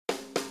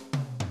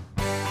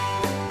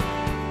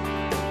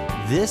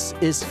This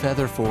is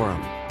Feather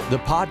Forum, the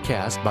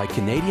podcast by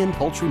Canadian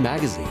Poultry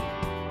Magazine,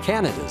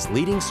 Canada's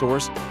leading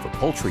source for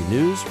poultry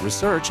news,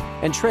 research,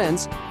 and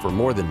trends for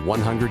more than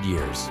 100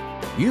 years.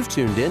 You've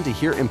tuned in to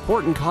hear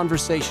important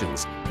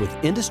conversations with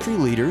industry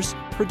leaders,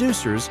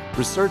 producers,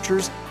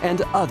 researchers,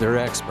 and other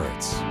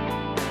experts.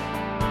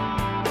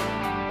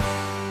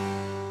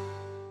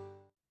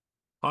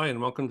 Hi,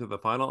 and welcome to the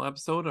final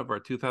episode of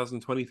our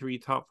 2023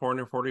 Top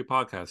 440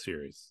 podcast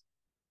series,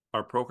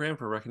 our program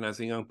for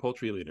recognizing young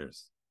poultry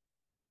leaders.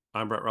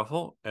 I'm Brett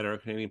Ruffle, editor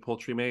of Canadian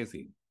Poultry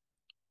Magazine.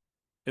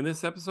 In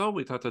this episode,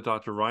 we talked to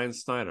Dr. Ryan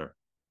Snyder.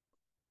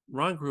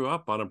 Ryan grew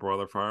up on a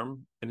broiler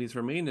farm, and he's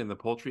remained in the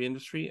poultry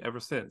industry ever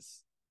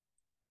since.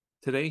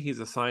 Today, he's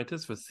a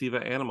scientist with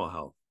Ceva Animal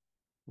Health,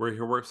 where he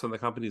works on the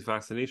company's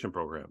vaccination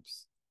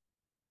programs.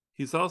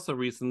 He's also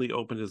recently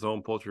opened his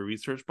own poultry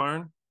research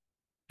barn,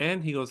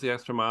 and he goes the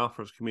extra mile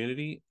for his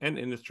community and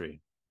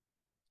industry.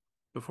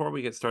 Before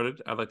we get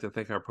started, I'd like to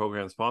thank our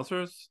program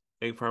sponsors,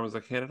 Egg Farmers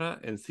of Canada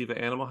and Ceva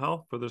Animal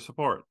Health, for their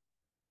support.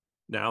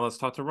 Now let's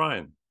talk to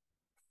Ryan.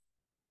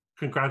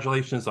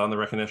 Congratulations on the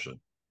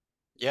recognition.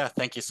 Yeah,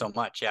 thank you so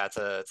much. Yeah, it's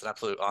an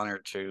absolute honor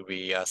to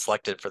be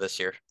selected for this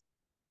year.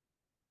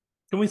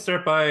 Can we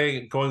start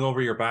by going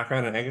over your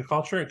background in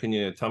agriculture? Can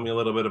you tell me a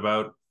little bit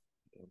about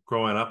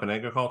growing up in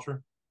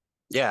agriculture?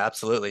 Yeah,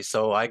 absolutely.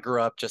 So I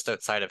grew up just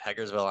outside of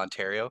Hagersville,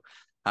 Ontario.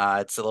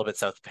 It's a little bit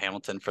south of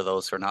Hamilton for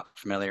those who are not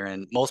familiar.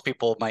 And most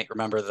people might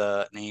remember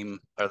the name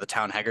or the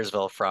town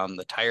Hagersville from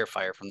the tire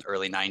fire from the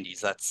early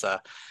 90s.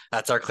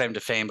 That's our claim to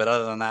fame. But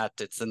other than that,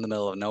 it's in the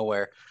middle of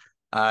nowhere.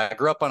 I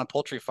grew up on a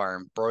poultry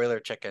farm, broiler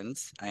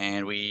chickens,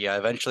 and we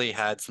eventually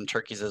had some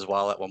turkeys as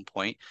well at one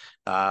point.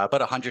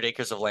 About 100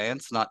 acres of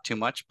land, so not too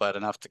much, but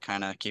enough to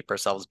kind of keep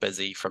ourselves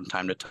busy from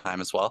time to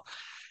time as well.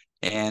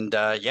 And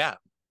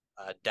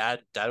Dad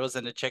was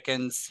into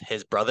chickens.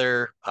 His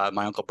brother,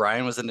 my Uncle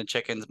Brian, was into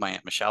chickens. My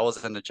Aunt Michelle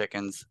was into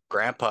chickens.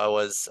 Grandpa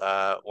was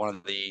one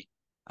of the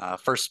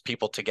first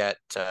people to get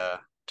to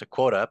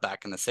quota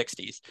back in the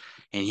 60s.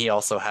 And he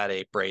also had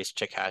a braised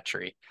chick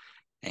hatchery.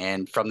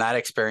 And from that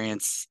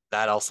experience,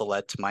 that also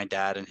led to my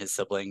dad and his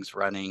siblings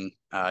running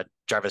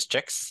Jarvis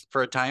Chicks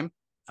for a time,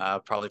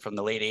 probably from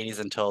the late 80s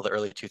until the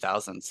early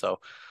 2000s. So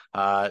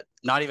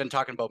not even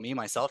talking about me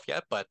myself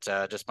yet, but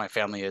just my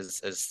family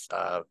is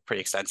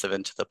pretty extensive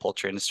into the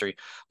poultry industry.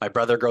 My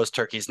brother grows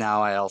turkeys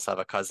now. I also have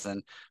a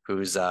cousin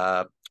who's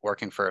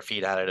working for a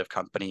feed additive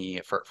company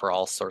for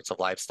all sorts of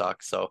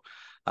livestock. So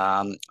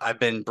I've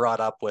been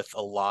brought up with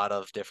a lot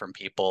of different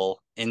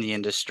people in the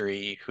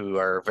industry who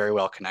are very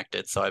well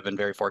connected. So I've been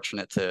very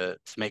fortunate to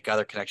make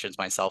other connections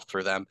myself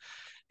through them.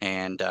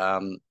 And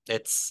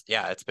it's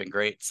been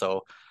great.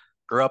 So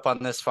grew up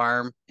on this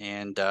farm,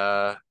 and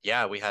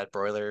we had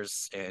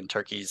broilers and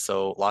turkeys,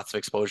 so lots of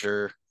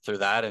exposure through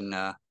that. And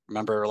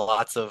remember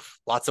lots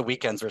of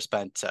weekends were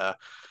spent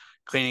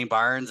cleaning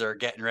barns or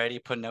getting ready,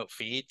 putting out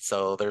feed.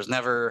 So there's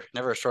never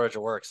a shortage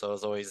of work. So it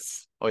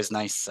was always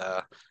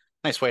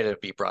nice way to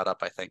be brought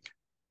up, I think.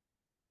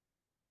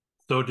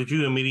 So did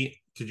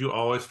you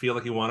always feel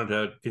like you wanted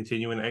to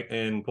continue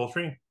in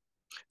poultry?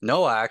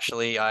 No,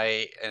 actually,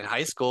 in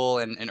high school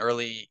and in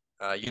early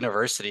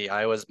university,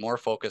 I was more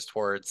focused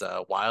towards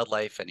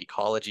wildlife and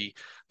ecology.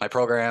 My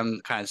program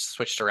kind of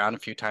switched around a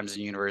few times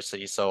in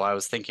university, so I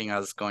was thinking I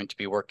was going to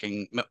be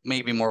working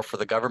maybe more for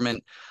the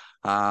government,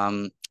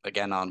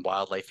 again on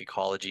wildlife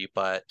ecology.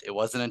 But it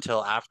wasn't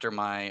until after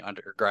my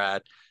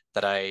undergrad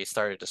that I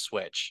started to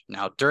switch.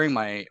 Now, during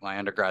my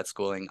undergrad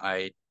schooling,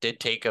 I did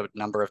take a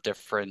number of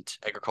different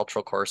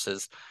agricultural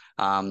courses.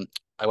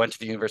 I went to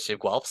the University of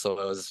Guelph, so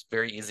it was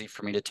very easy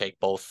for me to take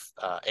both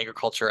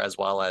agriculture as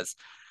well as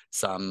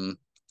some,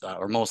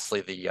 or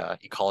mostly the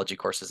ecology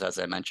courses, as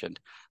I mentioned.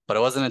 But it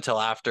wasn't until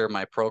after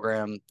my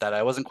program that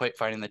I wasn't quite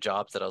finding the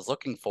jobs that I was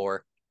looking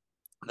for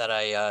that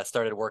I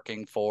started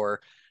working for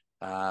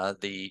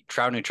the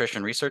Trout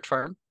Nutrition Research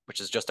Farm, which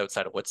is just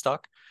outside of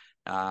Woodstock.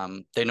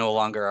 They no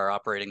longer are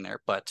operating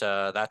there, but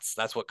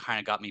that's what kind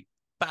of got me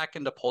back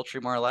into poultry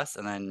more or less,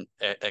 and then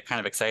it kind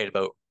of excited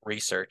about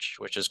research,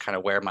 which is kind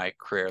of where my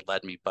career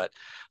led me. But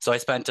so I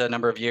spent a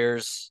number of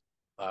years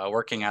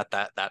working at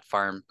that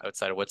farm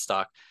outside of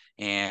Woodstock,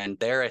 and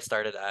there I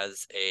started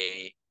as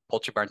a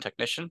poultry barn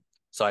technician.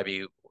 So I'd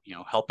be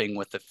helping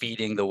with the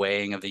feeding, the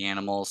weighing of the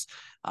animals,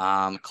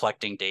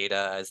 collecting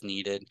data as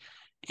needed,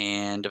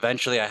 and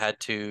eventually I had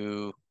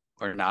to,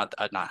 or not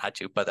had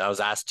to, but I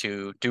was asked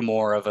to do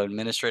more of an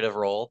administrative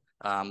role,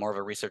 more of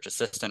a research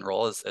assistant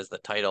role as the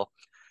title.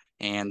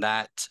 And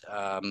that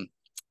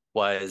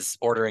was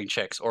ordering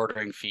chicks,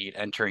 ordering feed,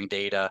 entering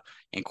data,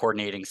 and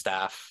coordinating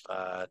staff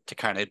to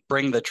kind of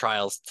bring the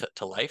trials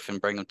to life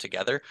and bring them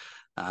together.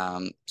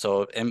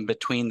 So in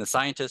between the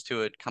scientists who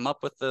had come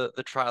up with the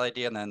trial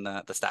idea and then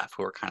the staff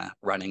who were kind of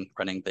running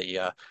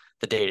the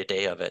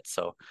day-to-day of it.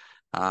 So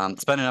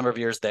spent a number of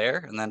years there,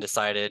 and then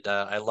decided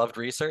I loved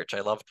research. I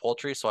loved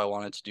poultry, so I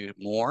wanted to do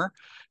more.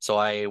 So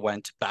I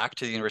went back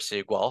to the University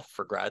of Guelph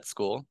for grad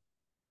school.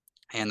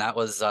 And that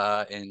was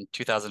in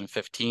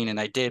 2015. And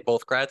I did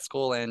both grad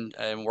school and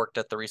worked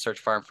at the research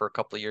farm for a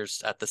couple of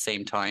years at the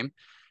same time.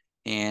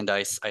 and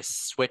I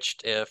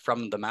switched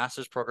from the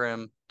master's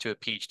program to a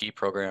PhD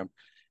program.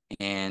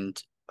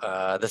 And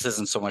this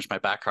isn't so much my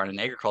background in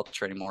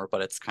agriculture anymore,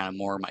 but it's kind of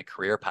more my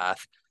career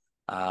path.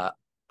 Uh,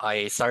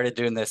 I started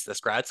doing this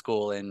grad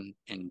school in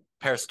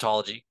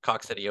parasitology,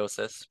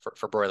 coccidiosis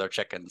for broiler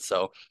chickens.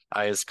 So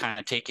I was kind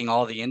of taking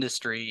all the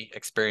industry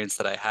experience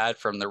that I had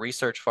from the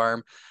research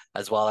farm,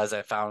 as well as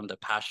I found a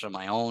passion of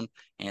my own,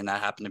 and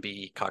that happened to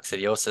be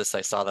coccidiosis.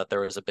 I saw that there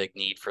was a big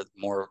need for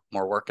more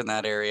work in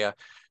that area.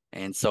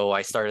 And so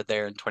I started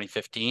there in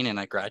 2015 and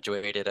I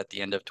graduated at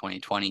the end of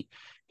 2020.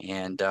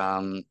 And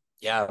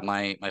yeah,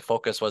 my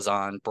focus was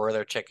on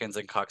broiler chickens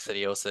and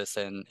coccidiosis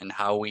and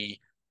how we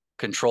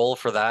control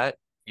for that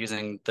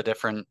using the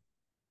different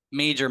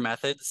major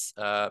methods,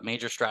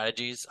 major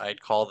strategies.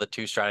 I'd call the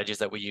two strategies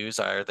that we use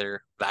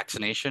either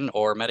vaccination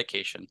or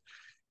medication.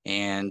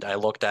 And I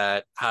looked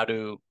at how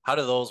do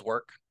those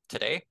work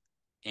today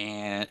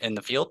and in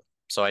the field.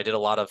 So I did a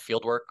lot of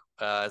field work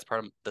as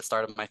part of the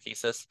start of my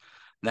thesis.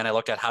 And then I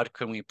looked at how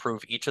can we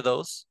improve each of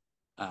those.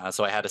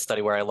 So I had a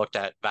study where I looked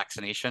at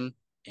vaccination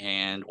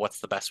and what's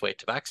the best way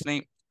to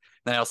vaccinate.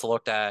 Then I also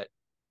looked at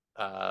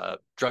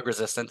drug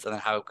resistance and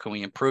then how can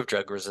we improve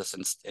drug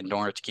resistance in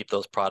order to keep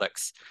those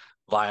products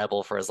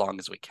viable for as long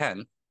as we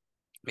can,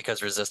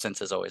 because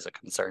resistance is always a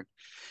concern.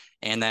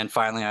 And then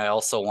finally, I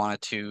also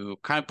wanted to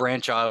kind of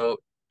branch out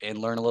and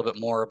learn a little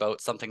bit more about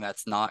something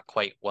that's not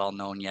quite well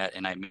known yet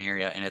in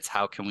Iberia, and it's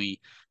how can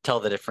we tell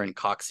the different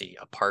cocci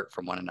apart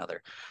from one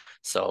another.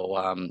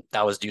 So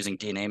that was using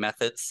DNA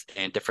methods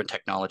and different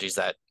technologies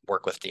that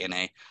work with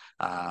DNA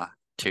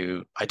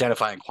to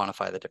identify and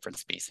quantify the different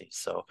species.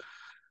 So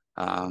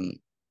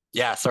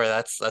yeah, sorry,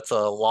 that's a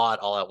lot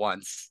all at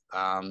once.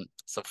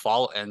 So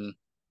follow and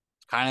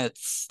kind of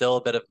still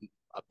a bit of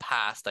a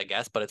past, I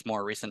guess, but it's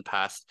more recent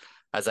past.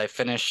 As I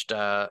finished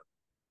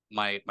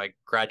my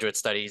graduate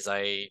studies,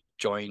 I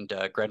joined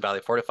Grand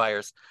Valley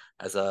Fortifiers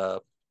as a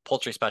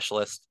poultry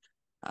specialist,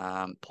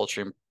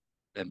 poultry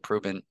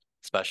improvement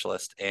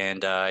specialist,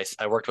 and I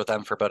worked with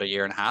them for about a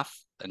year and a half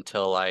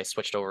until I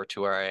switched over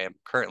to where I am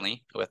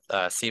currently with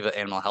Ceva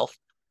Animal Health,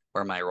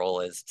 where my role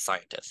is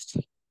scientist.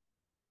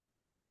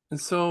 And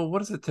so, what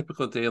does a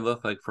typical day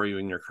look like for you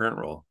in your current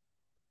role?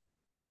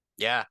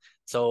 Yeah.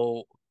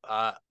 So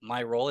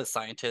my role is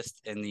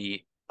scientist in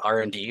the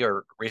R&D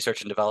or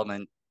research and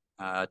development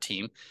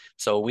team.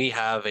 So we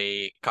have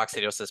a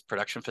coccidiosis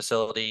production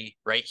facility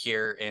right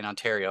here in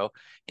Ontario,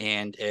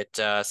 and it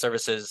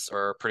services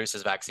or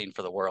produces vaccine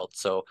for the world.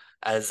 So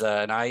as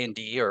an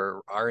I&D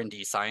or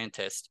R&D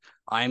scientist,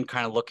 I'm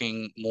kind of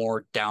looking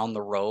more down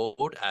the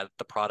road at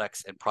the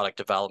products and product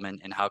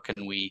development and how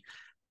can we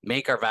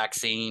make our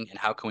vaccine and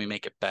how can we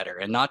make it better,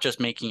 and not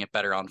just making it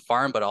better on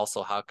farm, but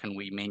also how can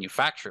we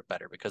manufacture it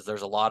better, because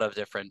there's a lot of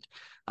different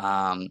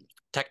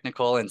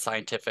technical and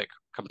scientific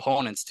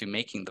components to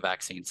making the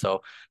vaccine.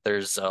 So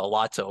there's a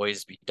lot to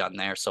always be done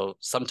there. So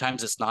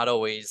sometimes it's not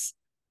always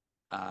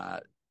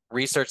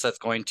research that's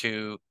going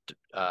to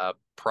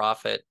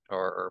profit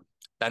or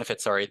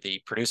benefit, sorry,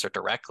 the producer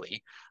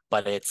directly,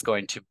 but it's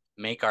going to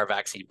make our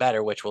vaccine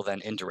better, which will then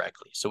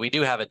indirectly. So we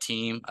do have a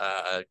team,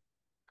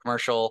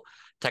 commercial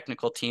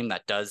technical team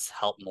that does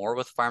help more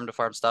with farm to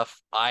farm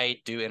stuff. I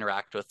do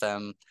interact with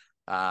them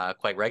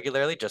quite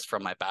regularly. Just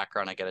from my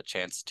background, I get a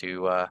chance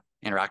to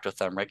interact with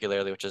them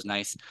regularly, which is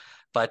nice.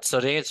 But so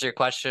to answer your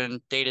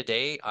question, day to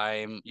day,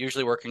 I'm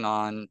usually working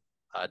on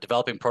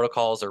developing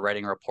protocols or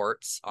writing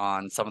reports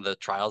on some of the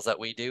trials that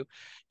we do.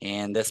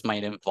 And this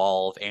might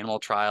involve animal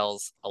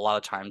trials. A lot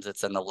of times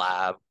it's in the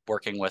lab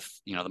working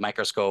with, the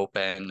microscope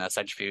and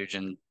centrifuge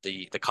and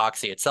the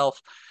cocci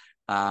itself.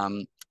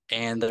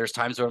 And there's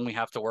times when we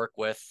have to work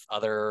with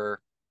other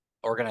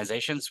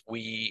organizations.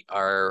 We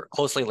are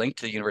closely linked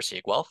to the University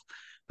of Guelph.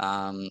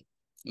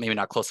 Maybe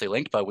not closely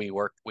linked, but we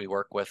work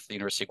with the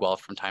University of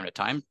Guelph from time to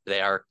time.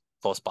 They are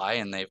close by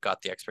and they've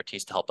got the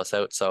expertise to help us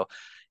out. So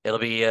it'll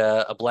be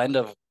a blend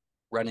of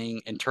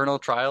running internal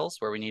trials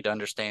where we need to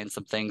understand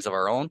some things of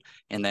our own,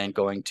 and then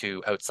going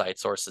to outside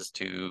sources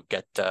to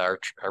get our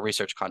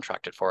research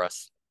contracted for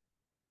us.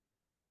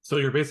 So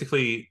you're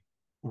basically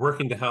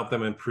working to help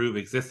them improve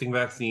existing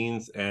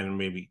vaccines and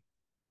maybe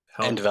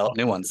And help develop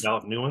new ones.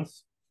 develop new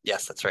ones?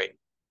 Yes, that's right.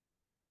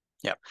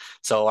 Yep.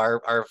 So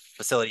our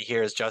facility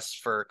here is just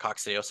for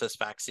coccidiosis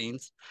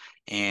vaccines,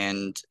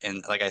 and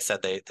like I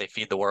said, they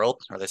feed the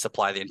world, or they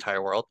supply the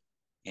entire world.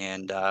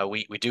 And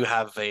we do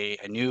have a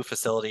new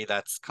facility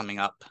that's coming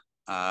up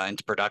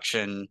into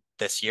production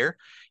this year,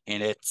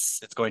 and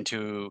it's going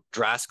to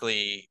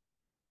drastically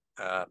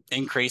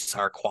increase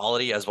our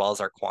quality as well as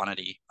our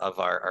quantity of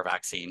our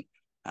vaccine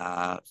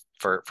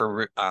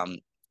for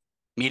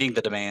meeting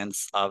the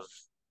demands of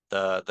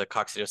the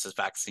coccidiosis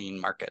vaccine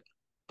market,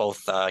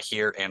 both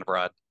here and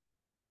abroad.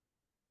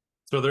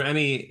 So are there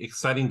any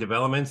exciting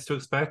developments to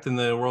expect in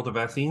the world of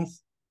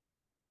vaccines?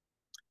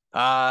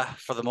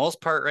 For the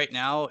most part, right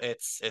now,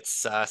 it's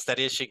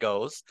steady as she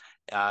goes.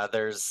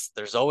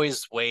 There's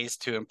always ways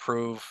to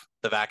improve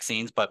the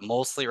vaccines, but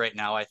mostly right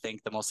now, I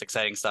think the most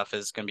exciting stuff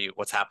is going to be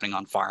what's happening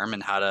on farm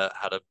and how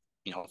to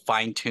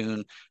fine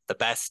tune the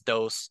best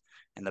dose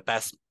and the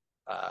best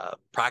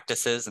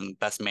practices and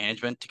best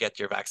management to get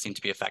your vaccine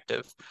to be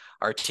effective.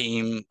 Our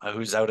team,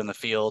 who's out in the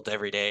field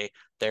every day,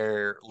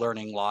 they're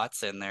learning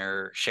lots and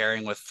they're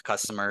sharing with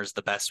customers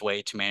the best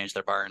way to manage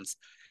their barns.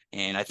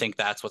 And I think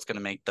that's what's going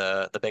to make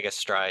the biggest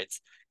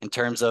strides. In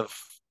terms of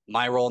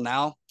my role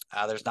now,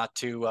 there's not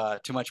too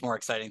much more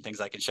exciting things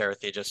I can share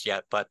with you just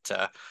yet. But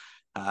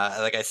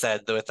like I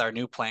said, with our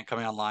new plant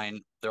coming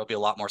online, there'll be a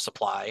lot more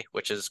supply,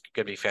 which is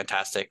going to be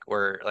fantastic.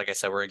 Like I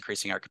said, we're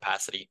increasing our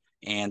capacity,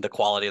 and the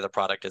quality of the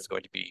product is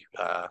going to be,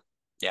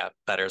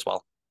 better as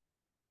well.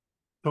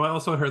 So I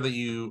also heard that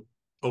you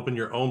opened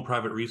your own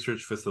private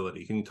research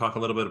facility. Can you talk a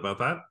little bit about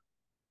that?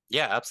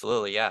 Yeah,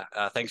 absolutely. Yeah.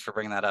 Thanks for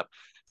bringing that up.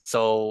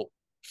 So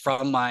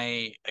from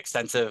my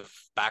extensive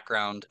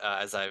background,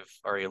 as I've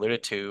already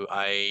alluded to,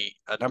 I,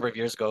 a number of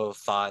years ago,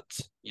 thought,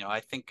 I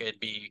think it'd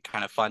be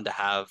kind of fun to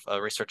have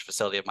a research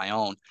facility of my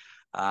own.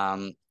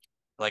 Um,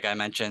 like I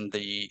mentioned,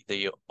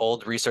 the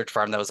old research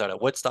farm that was out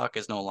at Woodstock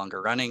is no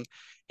longer running,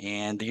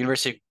 and the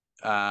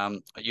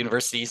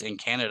universities in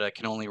Canada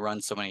can only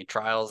run so many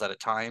trials at a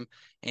time,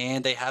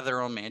 and they have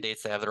their own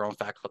mandates. They have their own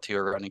faculty who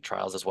are running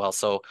trials as well.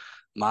 So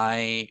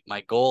my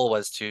goal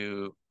was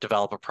to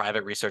develop a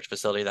private research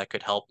facility that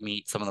could help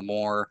meet some of the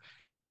more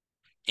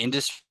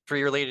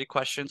industry related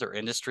questions or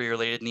industry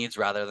related needs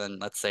rather than,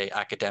 let's say,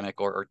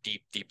 academic or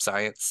deep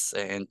science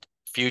and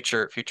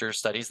future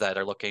studies that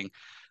are looking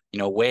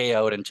way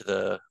out into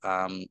the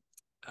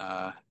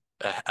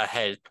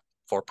ahead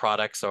for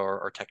products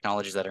or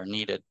technologies that are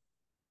needed,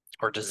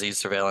 or disease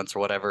surveillance, or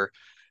whatever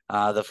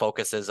the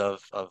focus is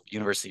of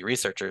university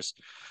researchers.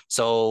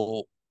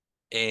 So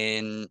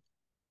in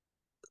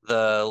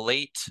the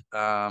late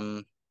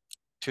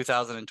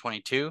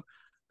 2022,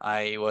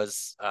 I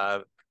was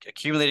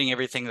accumulating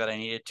everything that I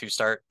needed to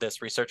start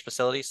this research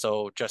facility.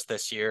 So just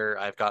this year,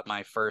 I've got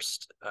my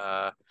first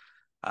trial,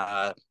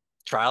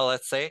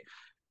 let's say.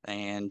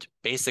 And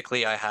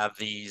basically, I have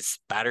these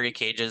battery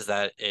cages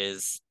that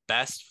is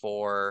best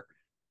for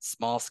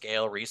small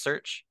scale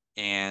research,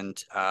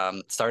 and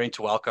starting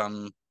to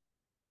welcome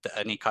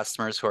any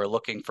customers who are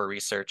looking for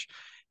research.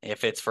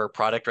 If it's for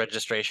product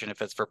registration,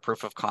 if it's for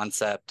proof of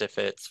concept, if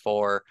it's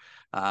for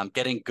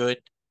getting good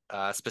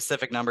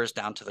specific numbers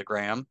down to the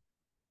gram,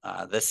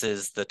 this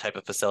is the type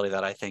of facility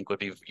that I think would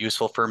be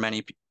useful for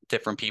many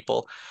different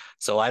people.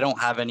 So I don't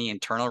have any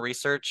internal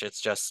research.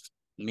 It's just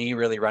me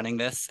really running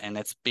this, and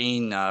it's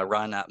being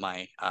run at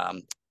my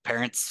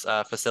parents'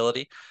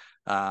 facility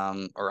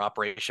or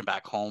operation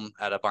back home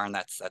at a barn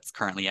that's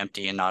currently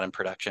empty and not in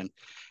production.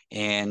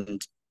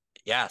 And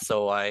yeah,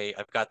 so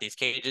I've got these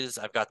cages,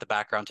 I've got the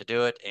background to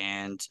do it,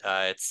 and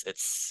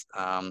it's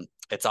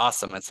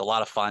awesome. It's a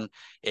lot of fun.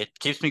 It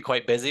keeps me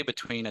quite busy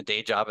between a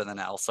day job and then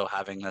also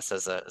having this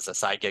as a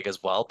side gig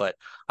as well. But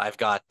I've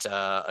got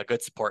a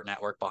good support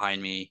network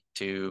behind me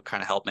to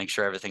kind of help make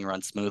sure everything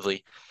runs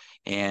smoothly.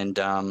 And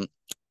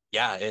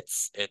yeah,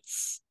 it's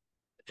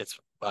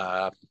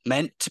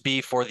meant to be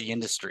for the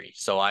industry.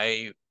 So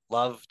I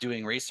love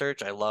doing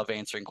research. I love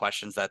answering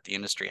questions that the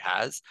industry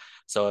has.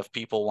 So if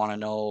people want to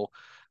know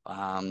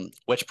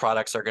which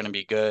products are going to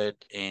be good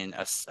in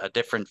a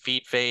different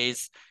feed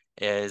phase,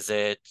 is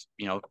it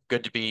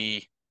good to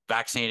be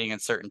vaccinating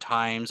at certain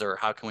times, or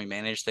how can we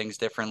manage things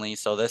differently?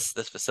 So this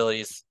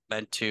facility is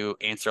meant to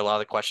answer a lot of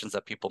the questions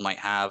that people might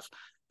have,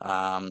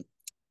 that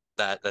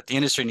the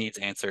industry needs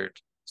answered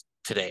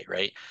today,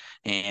 right?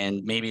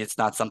 And maybe it's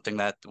not something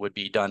that would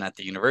be done at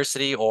the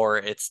university, or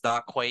it's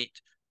not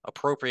quite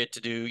appropriate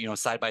to do,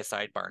 side by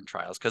side barn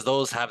trials, because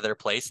those have their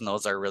place and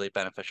those are really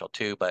beneficial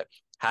too. But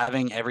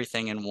having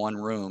everything in one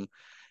room,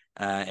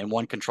 in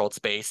one controlled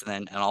space,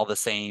 and all the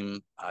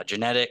same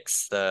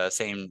genetics, the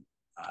same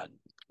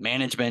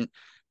management,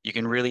 you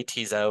can really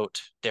tease out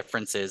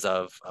differences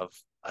of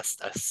a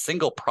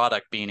single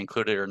product being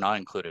included or not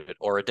included,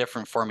 or a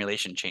different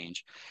formulation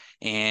change.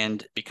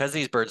 And because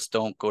these birds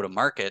don't go to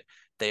market,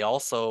 they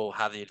also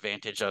have the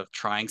advantage of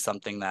trying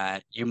something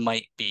that you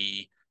might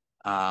be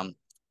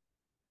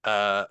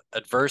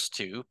adverse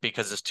to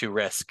because it's too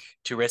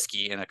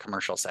risky in a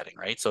commercial setting,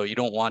 right? So you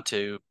don't want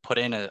to put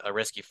in a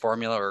risky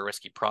formula or a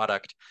risky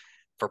product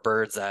for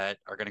birds that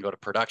are going to go to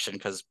production,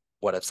 because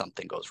what if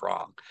something goes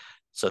wrong?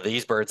 So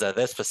these birds at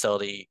this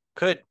facility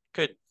could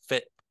fit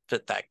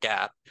that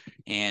gap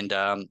and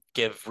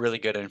give really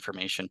good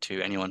information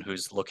to anyone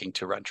who's looking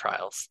to run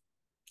trials.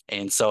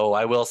 And so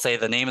I will say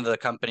the name of the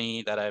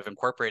company that I've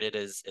incorporated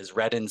is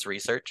Reddens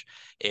Research.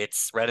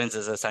 Reddens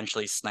is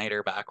essentially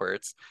Snyder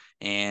backwards.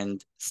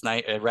 And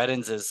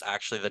Reddens is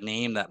actually the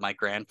name that my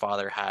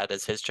grandfather had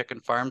as his chicken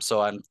farm.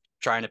 So I'm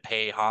trying to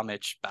pay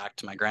homage back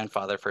to my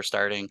grandfather for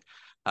starting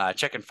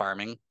chicken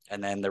farming.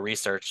 And then the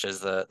research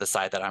is the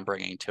side that I'm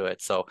bringing to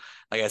it. So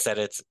like I said,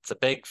 it's a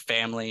big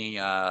family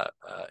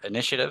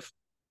initiative.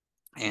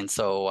 And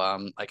so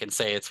I can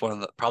say it's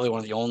probably one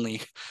of the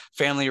only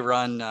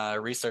family-run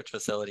research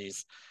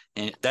facilities,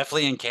 and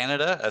definitely in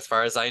Canada, as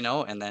far as I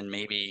know. And then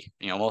maybe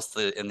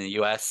mostly in the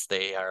U.S.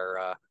 They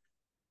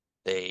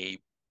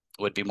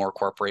would be more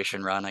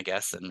corporation-run, I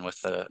guess, and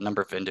with a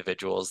number of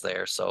individuals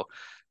there. So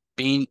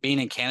being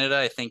in Canada,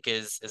 I think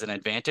is an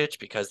advantage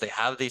because they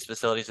have these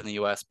facilities in the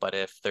US, but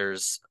if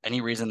there's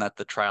any reason that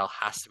the trial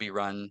has to be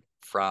run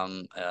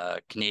from a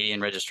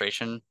Canadian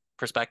registration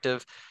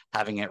perspective,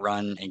 having it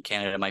run in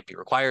Canada might be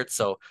required.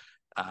 So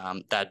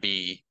that'd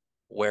be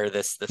where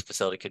this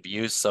facility could be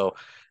used. So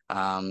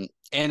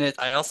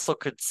I also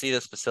could see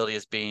this facility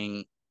as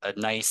being a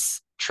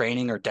nice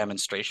training or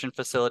demonstration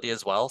facility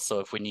as well. So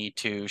if we need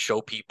to show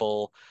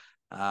people,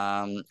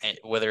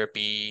 whether it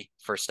be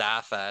for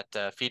staff at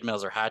feed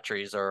mills or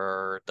hatcheries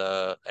or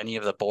any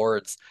of the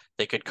boards,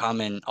 they could come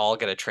and all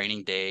get a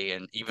training day,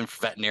 and even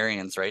for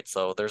veterinarians, right?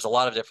 So there's a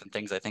lot of different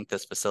things I think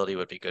this facility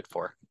would be good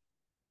for.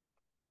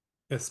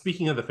 Yeah,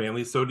 speaking of the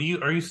family, so do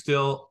you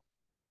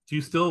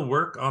still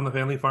work on the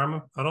family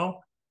farm at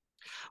all?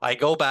 I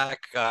go back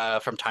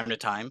from time to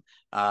time.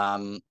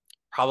 Um,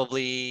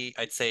 Probably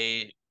I'd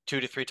say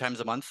 2 to 3 times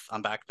a month.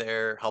 I'm back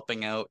there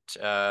helping out,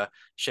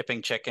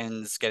 shipping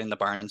chickens, getting the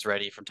barns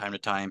ready from time to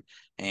time.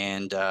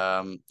 And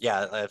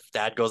yeah, if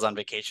Dad goes on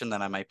vacation,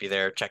 then I might be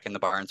there checking the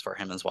barns for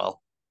him as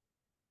well.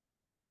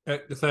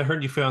 Because I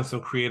heard you found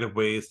some creative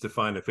ways to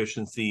find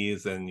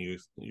efficiencies, and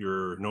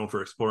you're known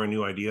for exploring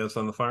new ideas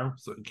on the farm.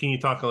 So can you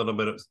talk a little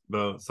bit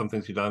about some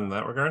things you've done in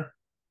that regard?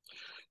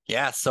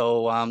 Yeah,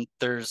 so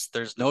there's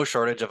no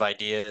shortage of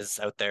ideas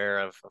out there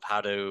of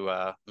how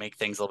to make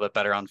things a little bit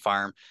better on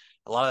farm.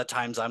 A lot of the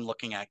times I'm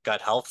looking at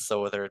gut health,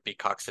 so whether it be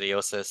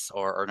coccidiosis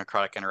or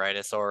necrotic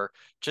enteritis or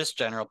just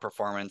general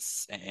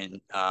performance and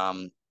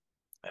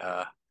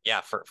uh,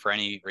 yeah, for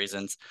any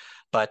reasons.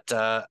 But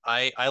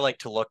I like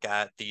to look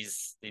at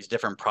these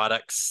different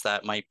products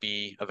that might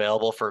be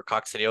available for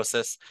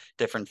coccidiosis,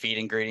 different feed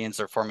ingredients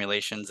or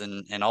formulations,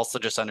 and also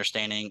just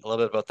understanding a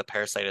little bit about the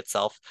parasite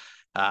itself.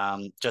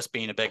 Just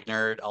being a big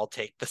nerd, I'll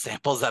take the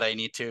samples that I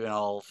need to, and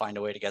I'll find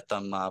a way to get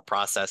them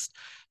processed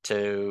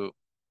to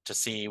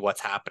see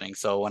what's happening.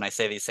 So when I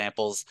say these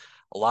samples,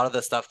 a lot of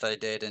the stuff that I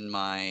did in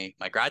my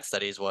grad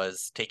studies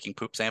was taking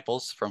poop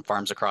samples from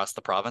farms across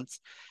the province,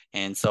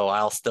 and so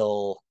I'll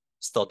still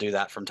do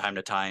that from time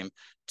to time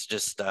to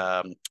just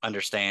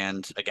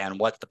understand again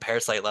what the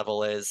parasite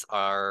level is,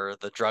 are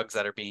the drugs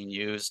that are being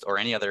used or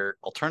any other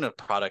alternative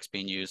products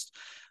being used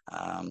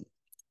um,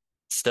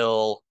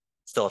 still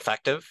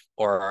effective,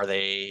 or are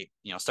they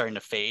starting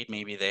to fade?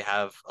 Maybe they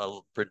have a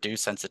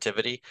reduced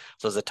sensitivity,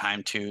 so is it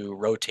time to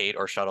rotate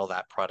or shuttle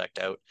that product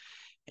out?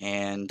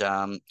 And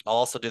I'll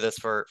also do this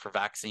for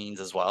vaccines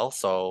as well.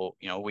 So,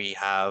 we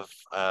have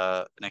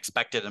an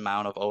expected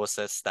amount of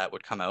oocysts that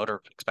would come out,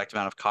 or expected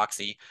amount of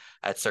cocci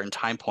at certain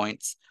time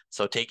points.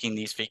 So taking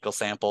these fecal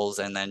samples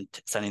and then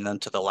sending them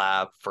to the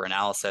lab for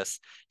analysis,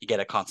 you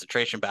get a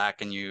concentration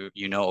back, and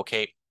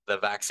okay, the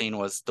vaccine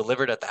was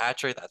delivered at the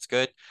hatchery. That's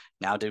good.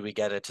 Now, did we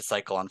get it to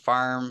cycle on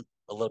farm?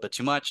 A little bit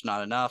too much,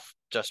 not enough,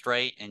 just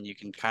right. And you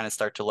can kind of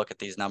start to look at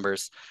these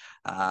numbers.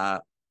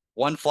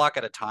 One flock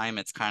at a time,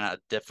 it's kind of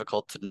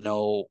difficult to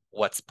know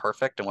what's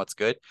perfect and what's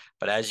good.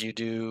 But as you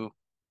do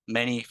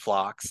many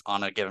flocks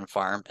on a given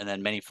farm and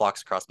then many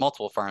flocks across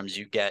multiple farms,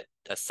 you get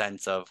a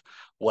sense of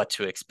what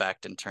to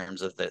expect in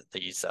terms of the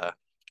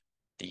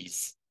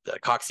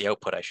cocci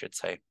output, I should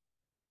say.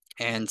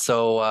 And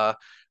so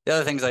the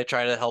other things I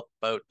try to help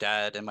out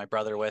Dad and my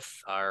brother with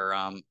are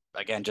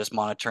again just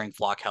monitoring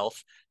flock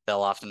health. They'll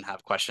often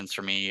have questions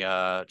for me,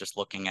 just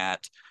looking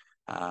at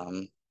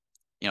um,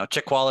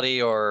 chick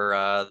quality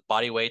or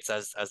body weights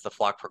as the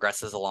flock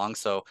progresses along.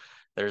 So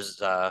there's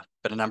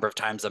been a number of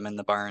times I'm in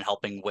the barn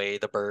helping weigh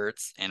the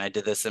birds, and I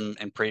did this in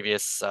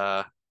previous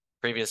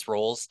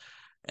roles,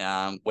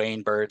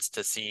 weighing birds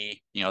to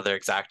see their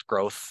exact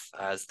growth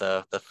as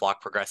the flock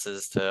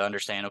progresses, to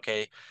understand,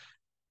 okay,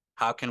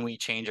 how can we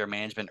change our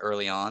management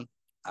early on?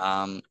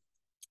 Um,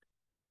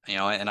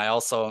 and I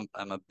also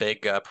am a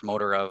big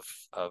promoter of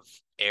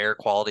air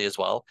quality as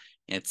well.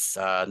 It's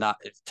not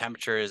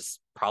temperature is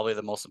probably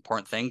the most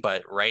important thing,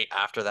 but right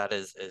after that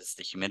is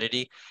the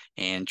humidity,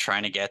 and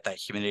trying to get that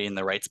humidity in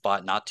the right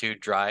spot, not too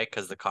dry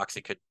because the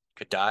cocci could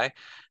die.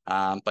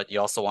 But you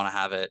also want to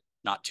have it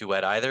not too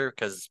wet either,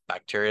 because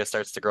bacteria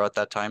starts to grow at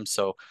that time.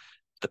 So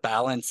the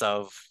balance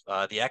of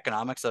the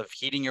economics of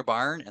heating your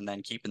barn and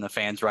then keeping the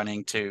fans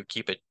running to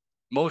keep it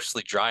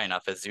mostly dry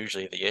enough is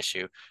usually the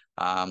issue.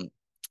 Um,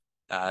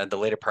 the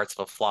later parts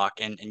of a flock,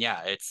 and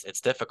yeah,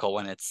 it's difficult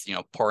when it's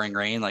pouring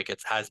rain like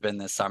it has been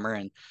this summer,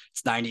 and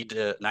it's 90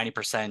 to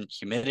 90%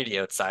 humidity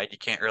outside. You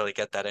can't really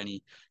get that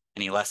any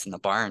less in the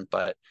barn,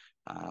 but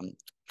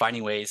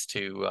finding ways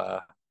to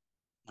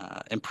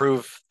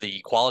improve the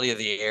quality of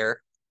the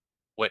air,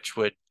 which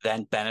would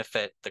then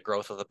benefit the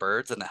growth of the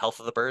birds and the health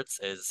of the birds,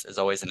 is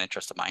always an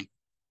interest of mine.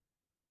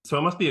 So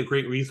it must be a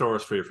great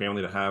resource for your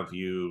family to have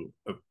you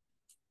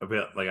a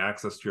bit like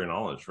access to your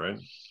knowledge, right?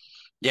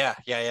 Yeah.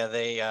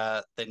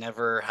 They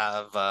never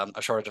have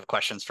a shortage of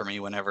questions for me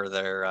whenever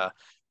they're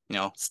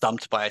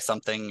stumped by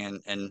something,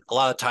 and a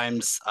lot of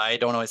times I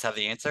don't always have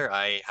the answer.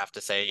 I have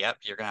to say, yep,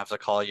 you're gonna have to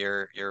call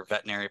your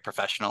veterinary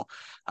professional,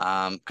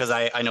 because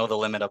I know the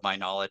limit of my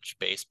knowledge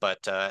base,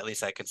 but at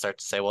least I can start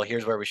to say, well,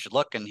 here's where we should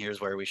look, and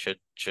here's where we should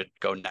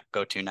go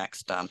to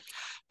next.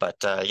 But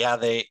yeah,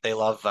 they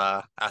love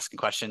asking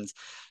questions.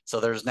 So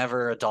there's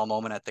never a dull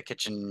moment at the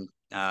kitchen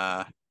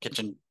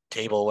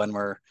table when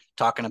we're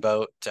talking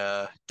about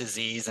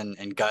disease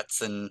and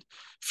guts and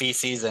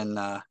feces,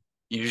 and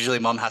usually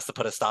mom has to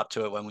put a stop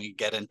to it when we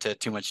get into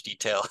too much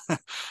detail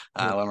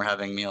when we're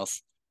having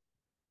meals.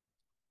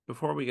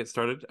 Before we get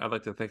started, I'd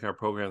like to thank our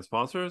program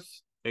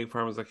sponsors, Egg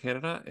Farmers of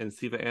Canada and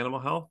Ceva Animal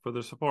Health, for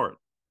their support.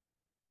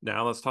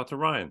 Now let's talk to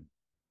Ryan.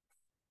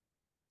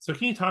 So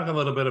can you talk a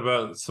little bit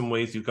about some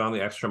ways you've gone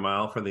the extra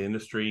mile for the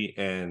industry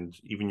and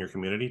even your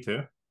community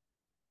too?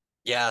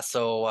 Yeah,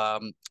 so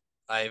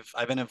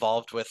I've been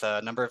involved with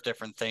a number of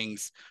different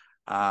things.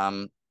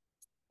 Um,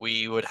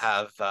 we would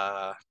have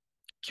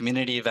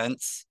community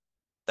events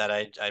that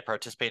I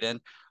participate in.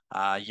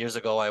 Years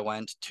ago, I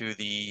went to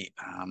the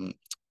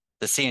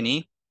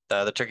CNE.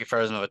 The Turkey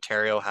Farmers of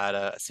Ontario had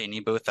a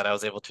CNE booth that I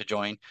was able to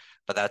join,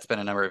 but that's been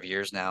a number of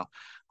years now.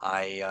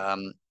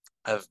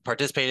 I've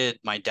participated.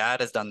 My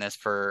dad has done this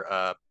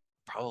for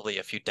probably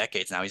a few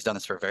decades now. He's done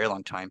this for a very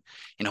long time.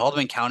 In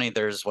Haldimand County,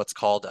 there's what's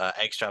called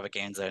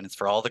Extravaganza, and it's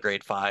for all the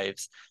grade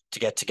fives to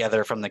get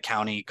together from the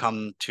county,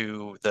 come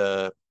to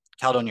the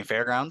Caledonia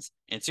Fairgrounds.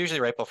 And it's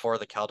usually right before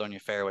the Caledonia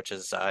Fair, which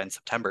is in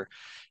September.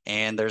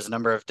 And there's a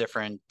number of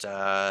different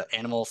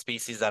animal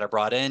species that are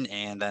brought in,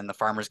 and then the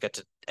farmers get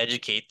to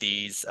educate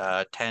these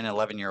 10,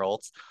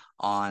 11-year-olds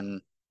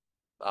on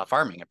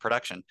farming and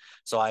production.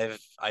 So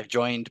I've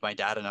joined my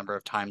dad a number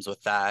of times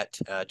with that,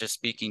 just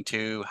speaking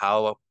to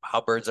how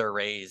birds are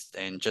raised,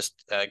 and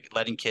just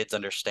letting kids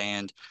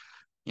understand,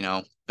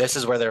 this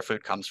is where their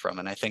food comes from.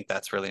 And I think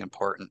that's really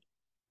important.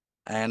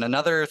 And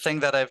another thing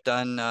that I've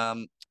done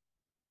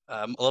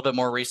a little bit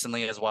more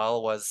recently as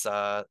well was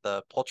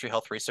the Poultry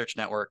Health Research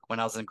Network. When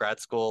I was in grad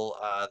school,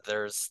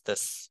 there's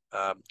this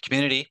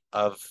community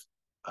of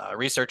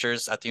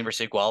researchers at the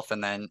University of Guelph,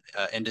 and then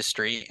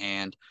industry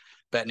and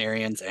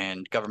veterinarians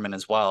and government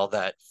as well,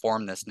 that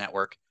formed this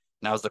network.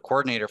 And I was the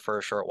coordinator for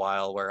a short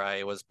while, where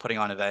I was putting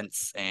on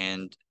events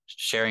and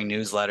sharing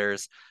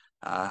newsletters,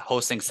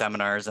 hosting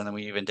seminars, and then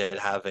we even did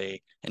have an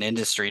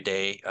industry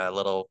day, a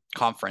little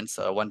conference,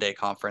 a one-day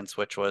conference,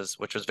 which was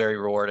very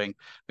rewarding.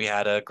 We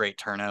had a great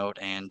turnout,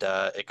 and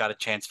it got a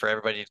chance for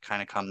everybody to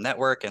kind of come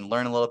network and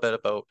learn a little bit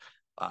about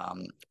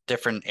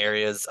different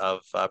areas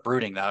of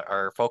brooding. That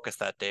our focus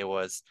that day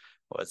was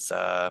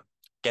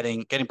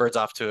getting birds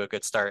off to a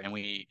good start, and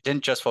we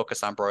didn't just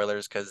focus on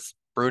broilers, because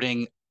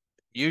brooding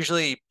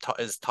usually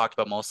is talked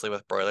about mostly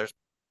with broilers,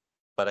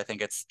 but I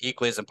think it's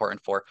equally as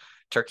important for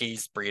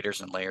turkeys,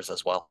 breeders, and layers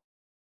as well.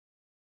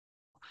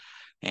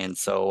 And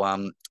so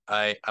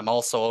I'm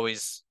also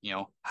always,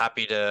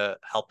 happy to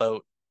help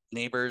out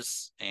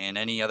neighbors and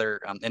any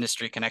other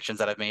industry connections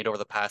that I've made over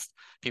the past.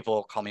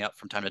 People call me up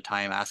from time to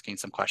time asking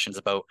some questions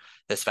about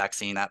this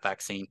vaccine, that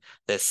vaccine,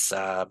 this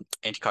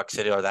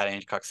anticoccidial or that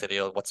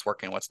anticoccidial, what's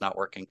working, what's not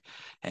working.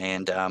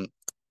 And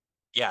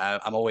yeah,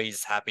 I'm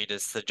always happy to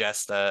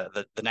suggest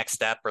the next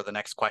step or the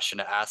next question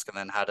to ask, and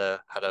then how to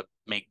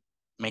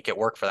make it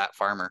work for that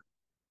farmer.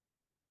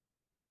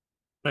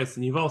 Nice.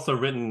 And you've also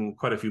written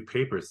quite a few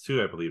papers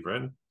too, I believe,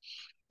 right?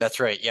 That's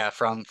right. Yeah,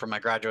 from my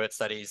graduate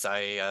studies,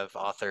 I have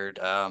authored.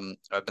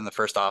 I've been the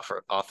first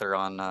author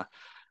on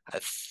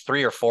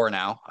 3 or 4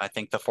 now. I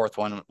think the 4th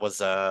one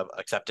was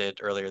accepted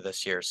earlier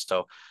this year.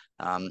 So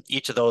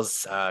each of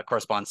those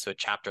corresponds to a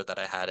chapter that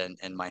I had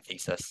in my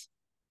thesis.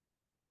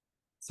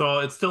 So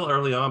it's still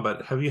early on,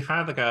 but have you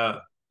had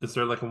is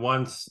there like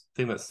one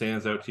thing that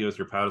stands out to you as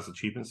your proudest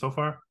achievement so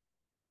far?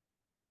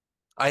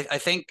 I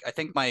think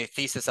my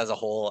thesis as a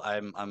whole,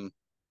 I'm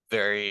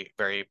very,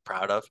 very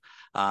proud of.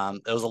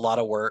 It was a lot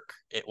of work.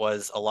 It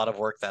was a lot of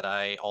work that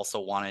I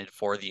also wanted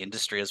for the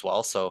industry as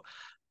well. So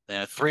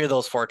 3 of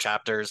those 4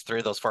 chapters, 3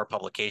 of those 4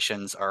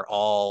 publications are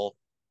all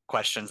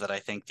questions that I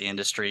think the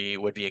industry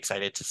would be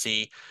excited to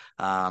see,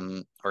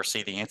 or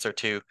see the answer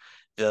to.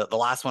 The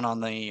last one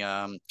on the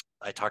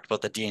I talked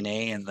about the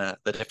DNA and the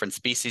different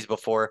species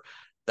before.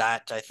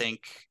 That I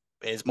think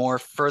is more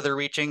further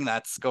reaching.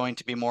 That's going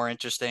to be more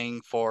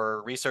interesting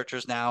for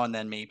researchers now, and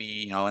then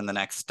maybe in the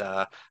next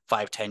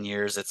 5-10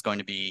 years, it's going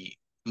to be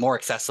more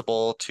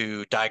accessible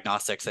to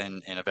diagnostics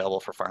and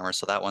available for farmers.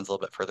 So that one's a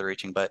little bit further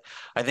reaching. But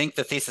I think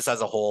the thesis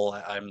as a whole,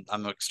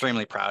 I'm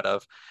extremely proud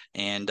of,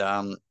 and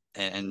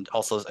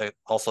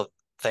also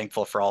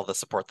thankful for all the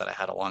support that I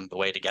had along the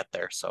way to get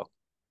there. So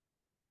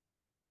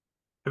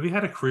Have you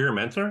had a career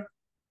mentor?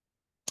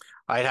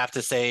 I'd have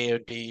to say it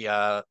would be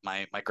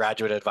my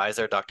graduate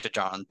advisor, Dr.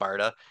 John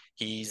Barta.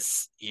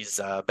 He's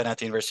been at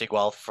the University of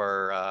Guelph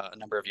for a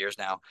number of years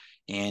now,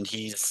 and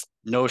he's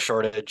no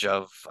shortage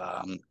of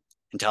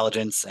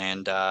intelligence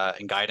and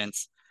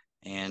guidance.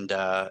 And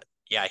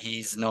yeah,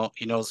 he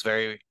knows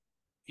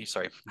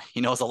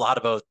he knows a lot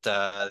about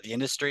the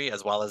industry,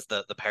 as well as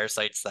the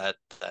parasites that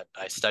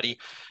I study.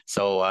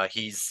 So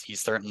he's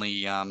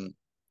certainly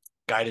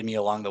guided me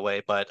along the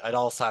way. But I'd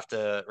also have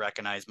to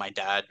recognize my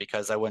dad,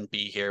 because I wouldn't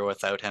be here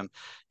without him.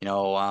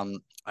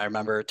 I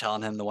remember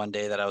telling him the one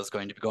day that I was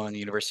going to be going to the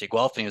University of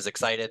Guelph, and he was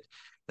excited.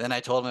 Then I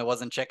told him it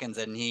wasn't chickens,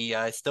 and he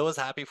still was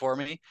happy for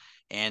me.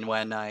 And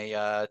when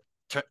I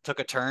took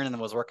a turn and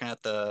was working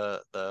at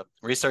the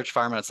research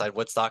farm outside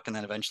Woodstock, and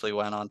then eventually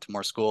went on to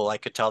more school, I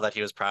could tell that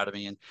he was proud of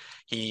me, and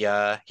he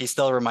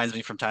still reminds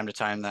me from time to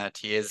time that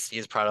he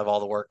is proud of all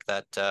the work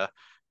that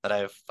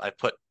I've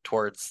put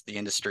towards the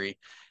industry.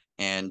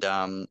 And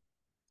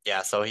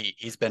so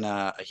he's been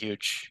a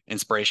huge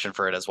inspiration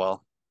for it as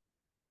well.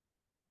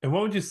 And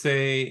what would you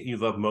say you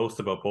love most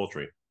about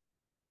poultry?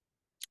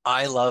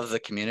 I love the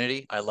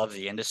community. I love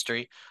the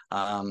industry.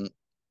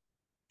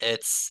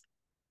 It's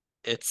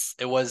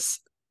it was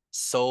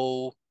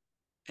so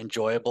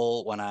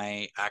enjoyable when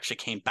I actually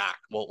came back.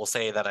 We'll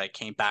say that I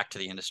came back to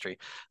the industry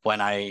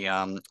when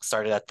I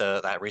started at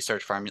that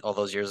research farm all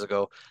those years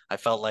ago. I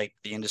felt like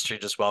the industry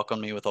just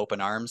welcomed me with open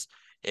arms.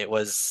 It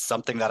was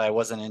something that I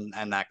wasn't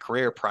in that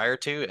career prior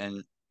to,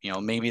 and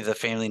maybe the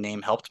family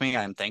name helped me.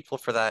 I'm thankful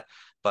for that.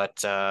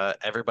 But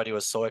everybody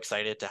was so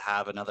excited to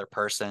have another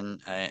person,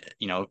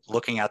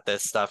 looking at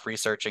this stuff,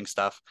 researching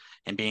stuff,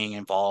 and being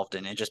involved,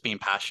 and just being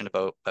passionate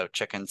about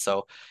chickens.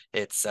 So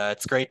it's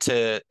great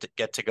to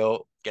get to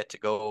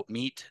go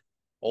meet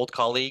old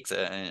colleagues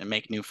and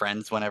make new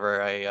friends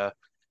whenever I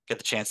get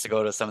the chance to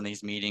go to some of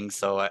these meetings.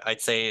 So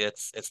I'd say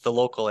it's the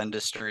local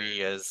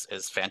industry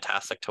is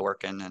fantastic to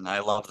work in, and I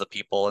love the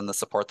people and the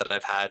support that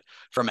I've had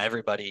from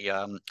everybody.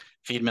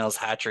 Feed mills,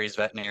 hatcheries,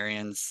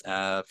 veterinarians,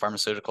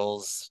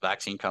 pharmaceuticals,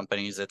 vaccine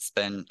companies. It's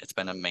been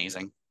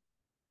amazing.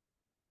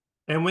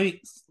 And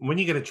when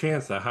you get a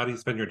chance, how do you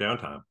spend your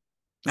downtime?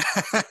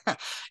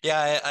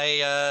 Yeah,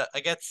 I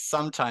get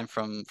some time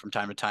from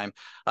time to time.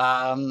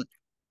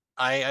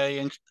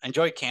 I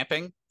enjoy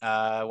camping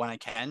when I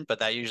can, but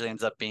that usually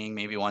ends up being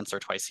maybe once or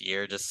twice a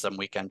year, just some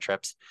weekend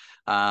trips.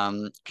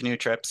 Canoe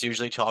trips,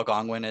 usually to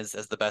Algonquin is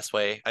the best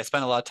way. I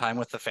spend a lot of time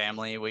with the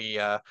family.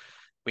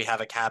 We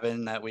have a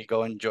cabin that we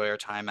go enjoy our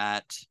time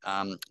at.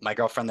 My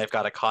girlfriend, they've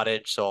got a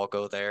cottage, so I'll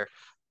go there.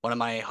 One of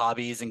my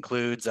hobbies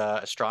includes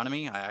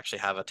astronomy. I actually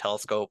have a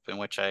telescope in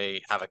which I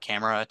have a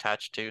camera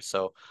attached to,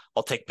 so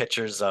I'll take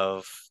pictures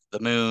of the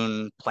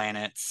moon,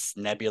 planets,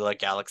 nebula,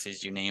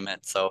 galaxies, you name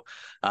it. So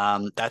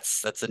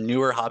that's a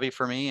newer hobby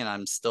for me, and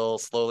I'm still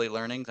slowly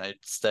learning. I'd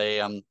say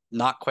I'm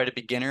not quite a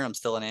beginner. I'm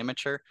still an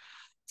amateur.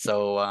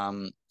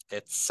 So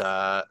it's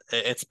a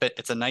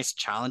nice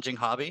challenging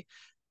hobby.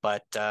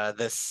 But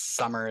this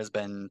summer has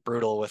been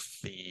brutal with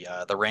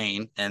the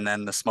rain, and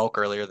then the smoke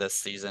earlier this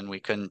season. We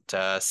couldn't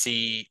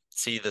see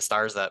the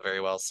stars that very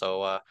well.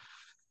 So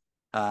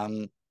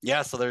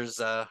so there's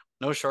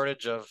no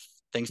shortage of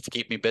things to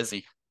keep me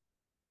busy.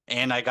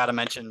 And I got to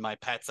mention my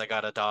pets. I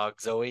got a dog,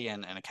 Zoe,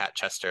 and a cat,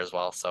 Chester, as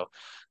well. So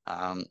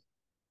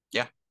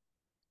yeah.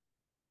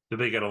 Do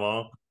they get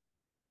along?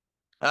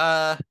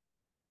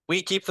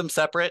 We keep them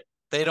separate.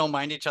 They don't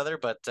mind each other,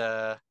 but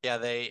they're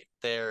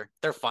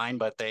fine,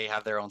 but they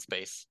have their own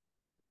space.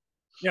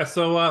 Yeah.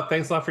 So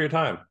thanks a lot for your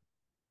time.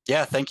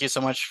 Yeah, thank you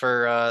so much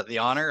for the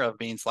honor of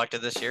being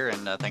selected this year,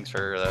 and thanks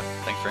for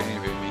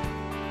interviewing me.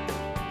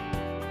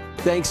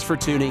 Thanks for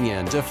tuning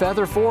in to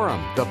Feather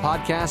Forum, the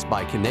podcast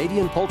by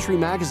Canadian Poultry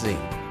Magazine.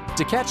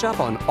 To catch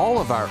up on all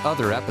of our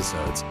other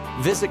episodes,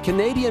 visit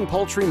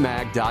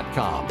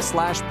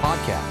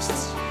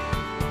CanadianPoultryMag.com/podcasts.